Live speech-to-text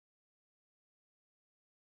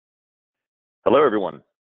Hello, everyone.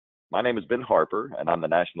 My name is Ben Harper, and I'm the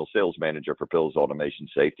National Sales Manager for Pilz Automation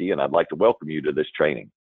Safety, and I'd like to welcome you to this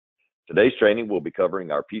training. Today's training will be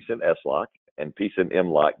covering our PSENslock and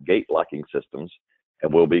PSENmlock gate locking systems,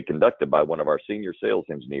 and will be conducted by one of our senior sales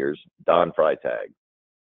engineers, Don Freitag.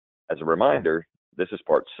 As a reminder, this is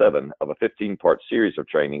part 7 of a 15-part series of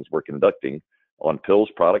trainings we're conducting on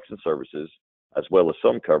Pilz products and services, as well as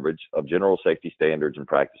some coverage of general safety standards and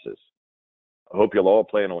practices. I hope you'll all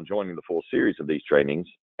plan on joining the full series of these trainings,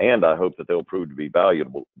 and I hope that they'll prove to be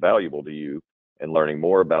valuable to you in learning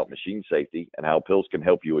more about machine safety and how Pilz can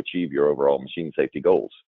help you achieve your overall machine safety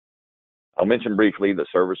goals. I'll mention briefly that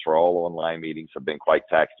servers for all online meetings have been quite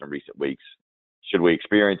taxed in recent weeks. Should we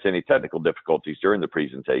experience any technical difficulties during the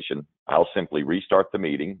presentation, I'll simply restart the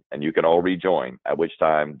meeting and you can all rejoin, at which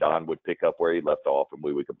time Don would pick up where he left off and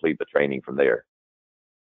we would complete the training from there.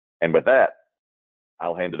 And with that,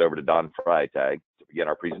 I'll hand it over to Don Freitag to begin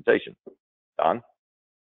our presentation. Don?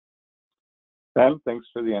 Ben, thanks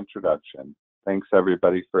for the introduction. Thanks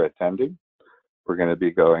everybody for attending. We're going to be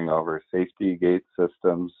going over safety gate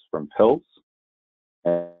systems from Pilz.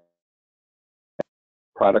 And the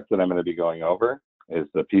product that I'm going to be going over is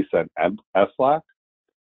the PSENslock.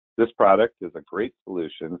 This product is a great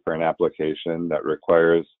solution for an application that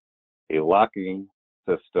requires a locking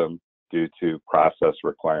system due to process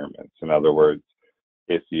requirements. In other words,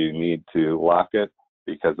 if you need to lock it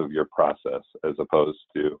because of your process as opposed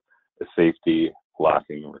to a safety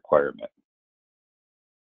locking requirement.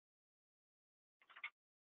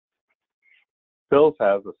 Pilz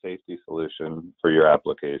has a safety solution for your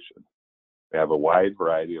application. We have a wide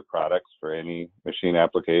variety of products for any machine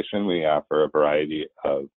application. We offer a variety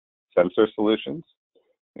of sensor solutions,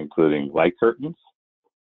 including light curtains,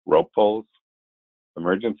 rope pulls,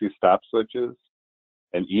 emergency stop switches,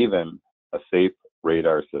 and even a safe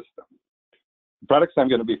radar system. The products I'm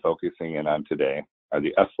going to be focusing in on today are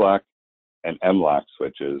the S-lock and M-lock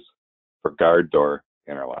switches for guard door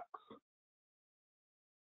interlocks.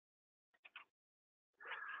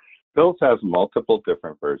 Pilz has multiple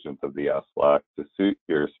different versions of the S-lock to suit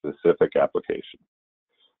your specific application.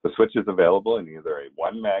 The switch is available in either a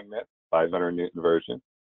 1-magnet 500 Newton version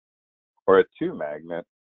or a 2-magnet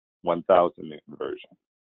 1000 Newton version.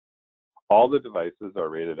 All the devices are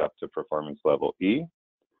rated up to performance level E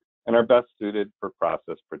and are best suited for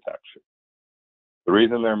process protection. The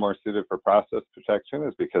reason they're more suited for process protection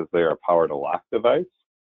is because they are a power to lock device,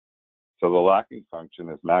 so the locking function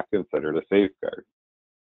is not considered a safeguard.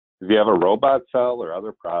 If you have a robot cell or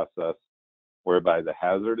other process whereby the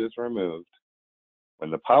hazard is removed when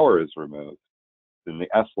the power is removed, then the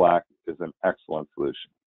S-lock is an excellent solution.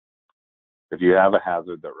 If you have a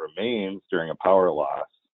hazard that remains during a power loss,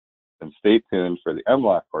 then stay tuned for the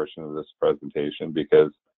M-lock portion of this presentation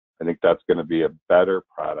because I think that's going to be a better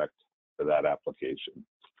product for that application.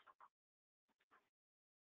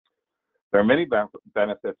 There are many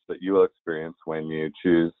benefits that you will experience when you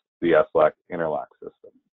choose the S-lock interlock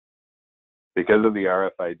system. Because of the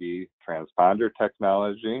RFID transponder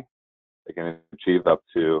technology, they can achieve up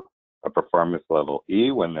to a performance level E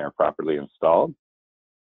when they're properly installed.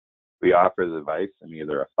 We offer the device in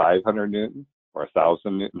either a 500 Newton or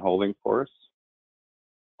 1000 Newton holding force.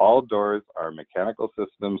 All doors are mechanical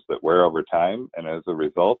systems that wear over time and as a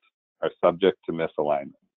result are subject to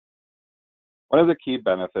misalignment. One of the key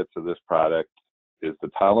benefits of this product is the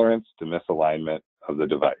tolerance to misalignment of the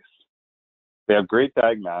device. They have great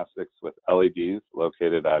diagnostics with LEDs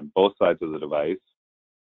located on both sides of the device,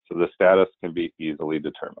 so the status can be easily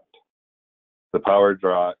determined. The power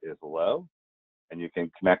draw is low, and you can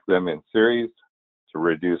connect them in series to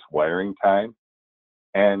reduce wiring time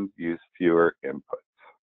and use fewer inputs.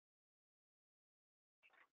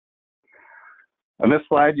 On this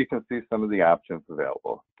slide, you can see some of the options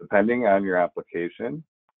available. Depending on your application,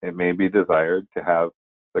 it may be desired to have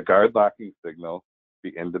the guard locking signal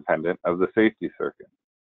be independent of the safety circuit.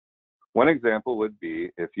 One example would be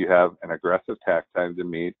if you have an aggressive takt time to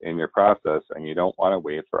meet in your process and you don't want to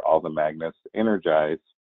wait for all the magnets to energize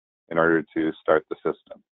in order to start the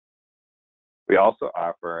system. We also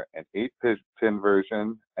offer an 8-pin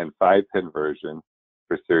version and 5-pin version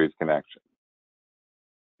for series connection.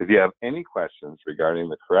 If you have any questions regarding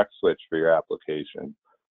the correct switch for your application,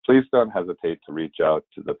 please don't hesitate to reach out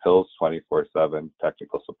to the Pilz 24/7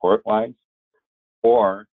 technical support lines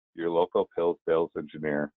or your local Pilz sales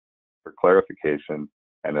engineer for clarification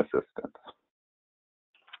and assistance.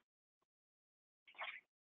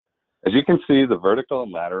 As you can see, the vertical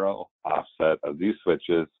and lateral offset of these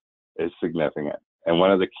switches is significant and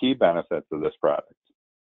one of the key benefits of this product.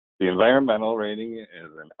 The environmental rating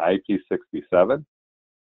is an IP67,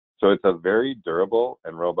 so it's a very durable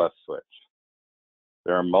and robust switch.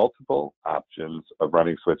 There are multiple options of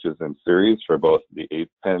running switches in series for both the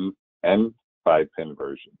 8-pin and 5-pin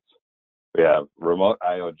versions. We have remote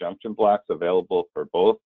I/O junction blocks available for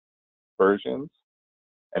both versions.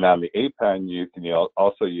 And on the 8-pin, you can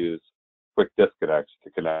also use quick disconnects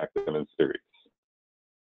to connect them in series.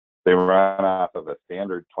 They run off of a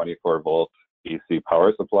standard 24-volt AC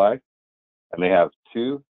power supply, and they have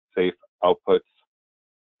 2 safe outputs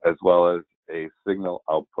as well as a signal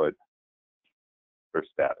output for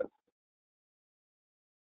status.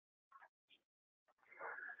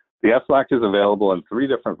 The S-Lock is available in 3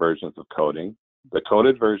 different versions of coding. The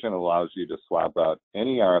coded version allows you to swap out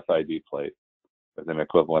any RFID plate with an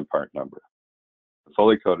equivalent part number. The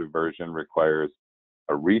fully coded version requires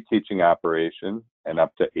a reteaching operation, and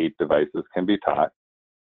up to 8 devices can be taught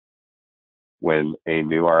when a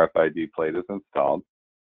new RFID plate is installed,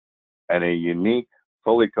 and a unique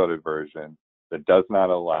fully coded version that does not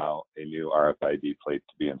allow a new RFID plate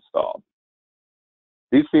to be installed.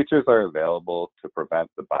 These features are available to prevent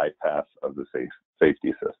the bypass of the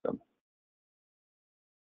safety system.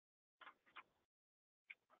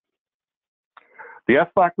 The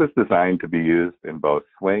S-Lock was designed to be used in both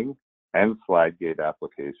swing and slide gate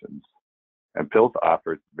applications, and Pilz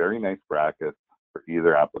offers very nice brackets for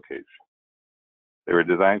either application. They were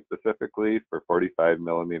designed specifically for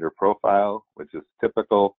 45mm profile, which is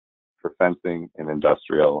typical for fencing in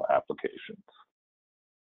industrial applications.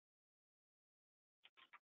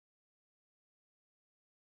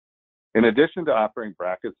 In addition to offering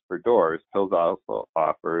brackets for doors, Pilz also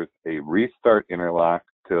offers a restart interlock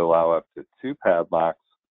to allow up to 2 padlocks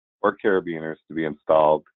or carabiners to be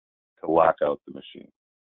installed to lock out the machine.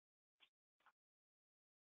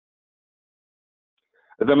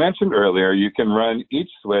 As I mentioned earlier, you can run each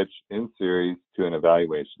switch in series to an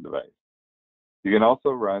evaluation device. You can also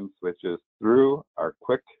run switches through our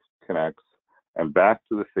quick connects and back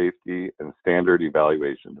to the safety and standard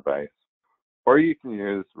evaluation device. Or you can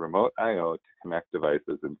use remote I/O to connect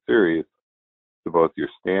devices in series to both your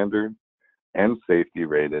standard and safety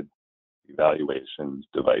rated evaluation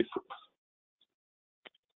devices.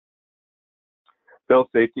 Pilz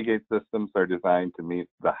safety gate systems are designed to meet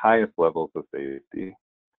the highest levels of safety.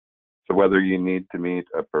 So whether you need to meet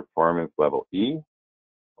a performance level E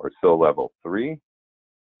or SIL level 3,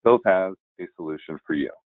 Pilz has a solution for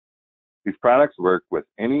you. These products work with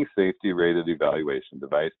any safety-rated evaluation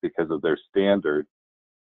device because of their standard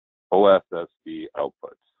OSSB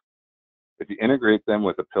outputs. If you integrate them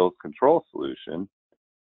with a Pilz control solution,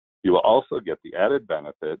 you will also get the added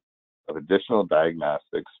benefit of additional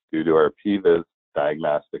diagnostics due to our PVIS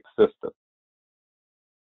diagnostic system.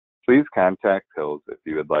 Please contact Pilz if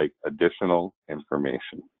you would like additional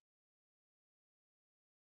information.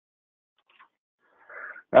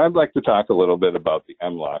 Now I'd like to talk a little bit about the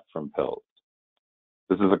M-Lock from Pilz.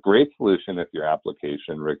 This is a great solution if your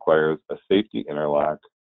application requires a safety interlock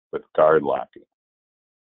with guard locking.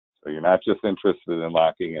 So you're not just interested in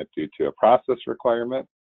locking it due to a process requirement,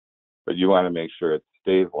 but you want to make sure it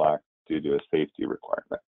stays locked due to a safety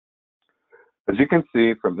requirement. As you can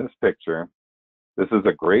see from this picture, this is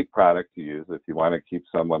a great product to use if you want to keep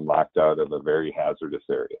someone locked out of a very hazardous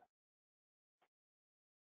area.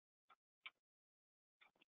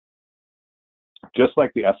 Just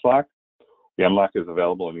like the S-Lock, the M-Lock is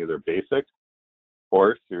available in either basic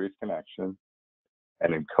or series connection,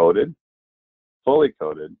 and in coded, fully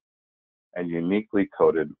coded, and uniquely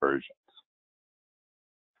coded versions.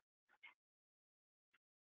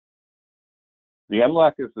 The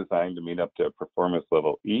M-Lock is designed to meet up to a performance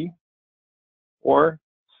level E or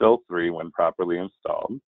SIL 3 when properly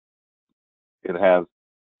installed. It has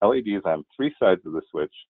LEDs on 3 sides of the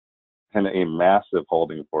switch and a massive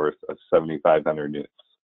holding force of 7,500 newtons.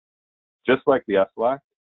 Just like the S-Lock,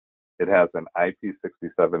 it has an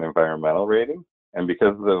IP67 environmental rating, and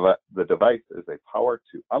because the device is a power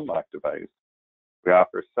to unlock device, we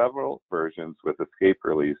offer several versions with escape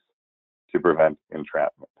release to prevent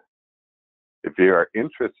entrapment. If you are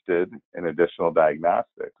interested in additional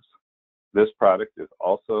diagnostics, this product is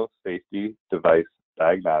also safety device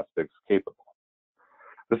diagnostics capable.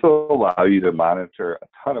 This will allow you to monitor a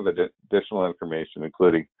ton of additional information,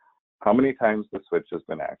 including how many times the switch has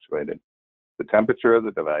been actuated, the temperature of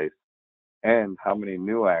the device, and how many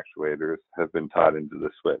new actuators have been taught into the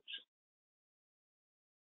switch.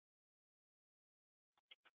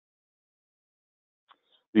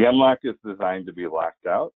 The M-Lock is designed to be locked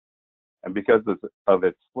out, and because of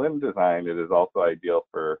its slim design, it is also ideal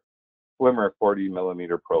for slimmer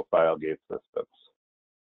 40mm profile gate systems.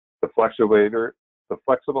 The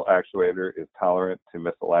flexible actuator is tolerant to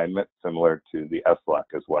misalignment, similar to the S-Lock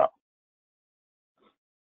as well.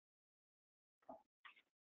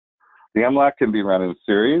 The M-lock can be run in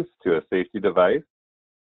series to a safety device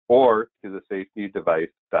or to the safety device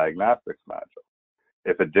diagnostics module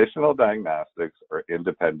if additional diagnostics or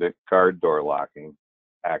independent guard door locking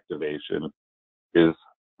activation is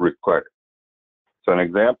required. So an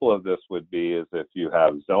example of this would be is if you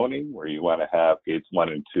have zoning where you want to have gates 1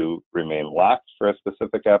 and 2 remain locked for a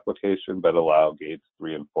specific application, but allow gates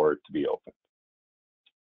 3 and 4 to be open.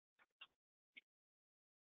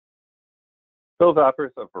 Pilz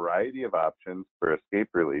offers a variety of options for escape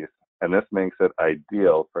release, and this makes it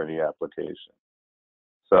ideal for any application.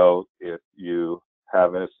 So if you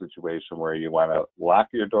have a situation where you want to lock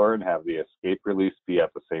your door and have the escape release be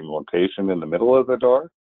at the same location in the middle of the door,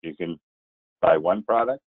 you can buy one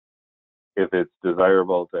product. If it's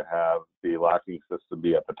desirable to have the locking system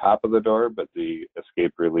be at the top of the door, but the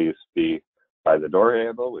escape release be by the door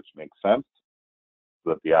handle, which makes sense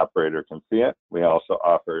so that the operator can see it, we also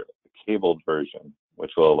offer a cabled version,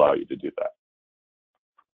 which will allow you to do that.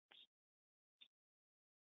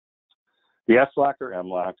 The S-Lock or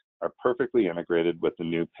M-Lock are perfectly integrated with the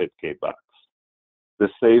new PIT gate box. This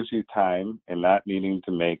saves you time in not needing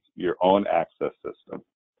to make your own access system.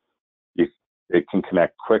 It can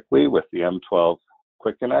connect quickly with the M12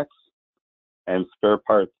 Quick Connects, and spare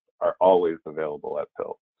parts are always available at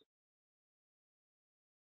Pilz.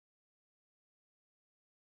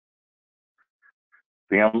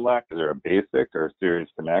 The M-Lock is a basic or series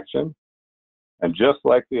connection, and just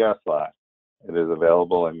like the S-Lock, it is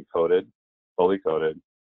available in coated, fully coated,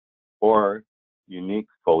 or unique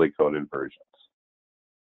fully coated versions.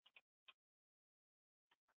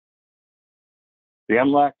 The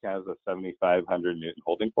M-Lock has a 7,500 Newton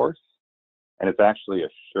holding force, and it's actually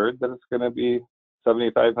assured that it's going to be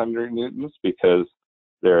 7,500 Newtons because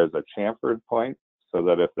there is a chamfered point so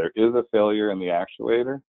that if there is a failure in the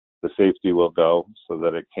actuator, the safety will go so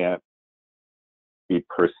that it can't be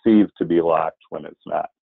perceived to be locked when it's not.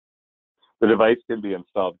 The device can be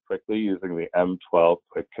installed quickly using the M12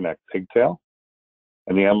 Quick Connect pigtail,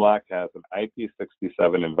 and the M-Lock has an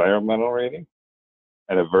IP67 environmental rating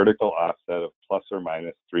and a vertical offset of plus or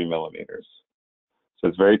minus 3 millimeters. So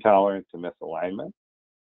it's very tolerant to misalignment.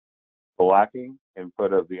 The locking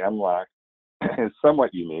input of the M-Lock is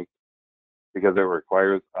somewhat unique because it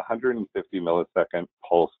requires 150 millisecond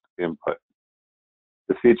pulsed input.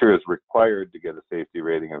 This feature is required to get a safety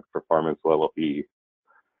rating of performance level E.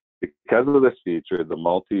 Because of this feature, the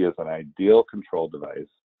multi is an ideal control device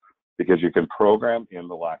because you can program in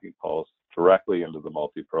the locking pulse directly into the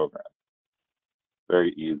multi program.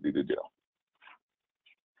 Very easy to do.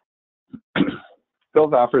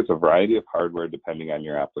 Pilz offers a variety of hardware depending on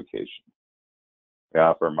your application. They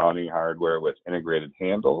offer mounting hardware with integrated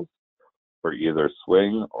handles for either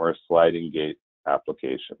swing or sliding gate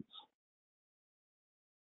applications.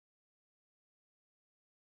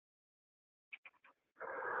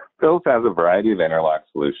 Pilz has a variety of interlock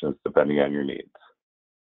solutions depending on your needs.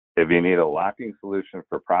 If you need a locking solution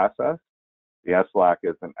for process, the S-Lock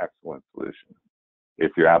is an excellent solution.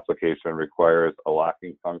 If your application requires a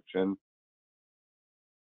locking function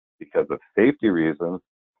because of safety reasons,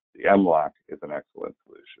 the M-Lock is an excellent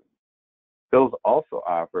solution. Pilz also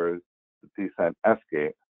offers the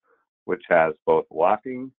PSENslock, which has both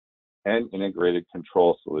locking and integrated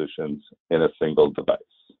control solutions in a single device.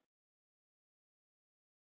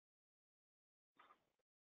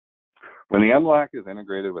 When the M-Lock is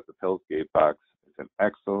integrated with the Pilz gate box, it's an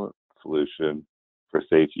excellent solution for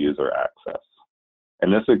safe user access.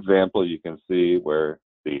 In this example, you can see where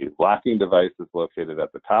the locking device is located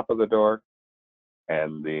at the top of the door,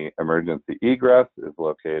 and the emergency egress is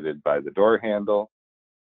located by the door handle,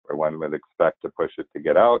 where one would expect to push it to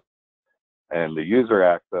get out, and the user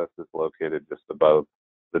access is located just above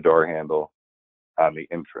the door handle on the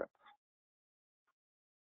entrance.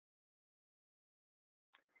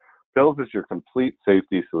 Pilz is your complete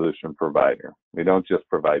safety solution provider. We don't just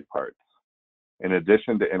provide parts. In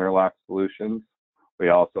addition to interlock solutions, we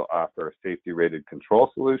also offer safety rated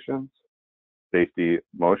control solutions, safety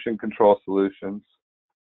motion control solutions,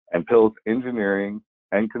 and Pilz engineering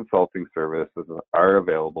and consulting services are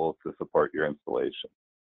available to support your installation.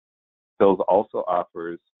 Pilz also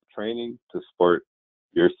offers training to support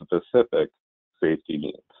your specific safety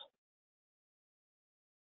needs.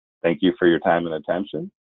 Thank you for your time and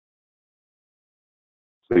attention.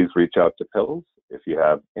 Please reach out to Pilz if you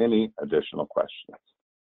have any additional questions.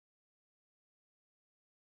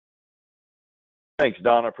 Thanks,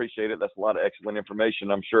 Don. I appreciate it. That's a lot of excellent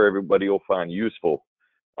information I'm sure everybody will find useful.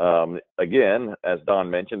 Again, as Don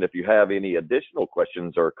mentioned, if you have any additional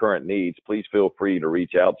questions or current needs, please feel free to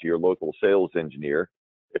reach out to your local sales engineer.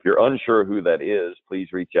 If you're unsure who that is,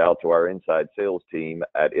 please reach out to our inside sales team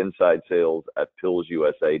at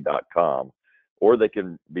insidesales@pilzusa.com, or they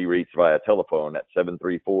can be reached via telephone at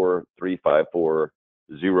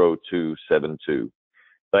 734-354-0272.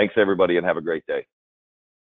 Thanks, everybody, and have a great day.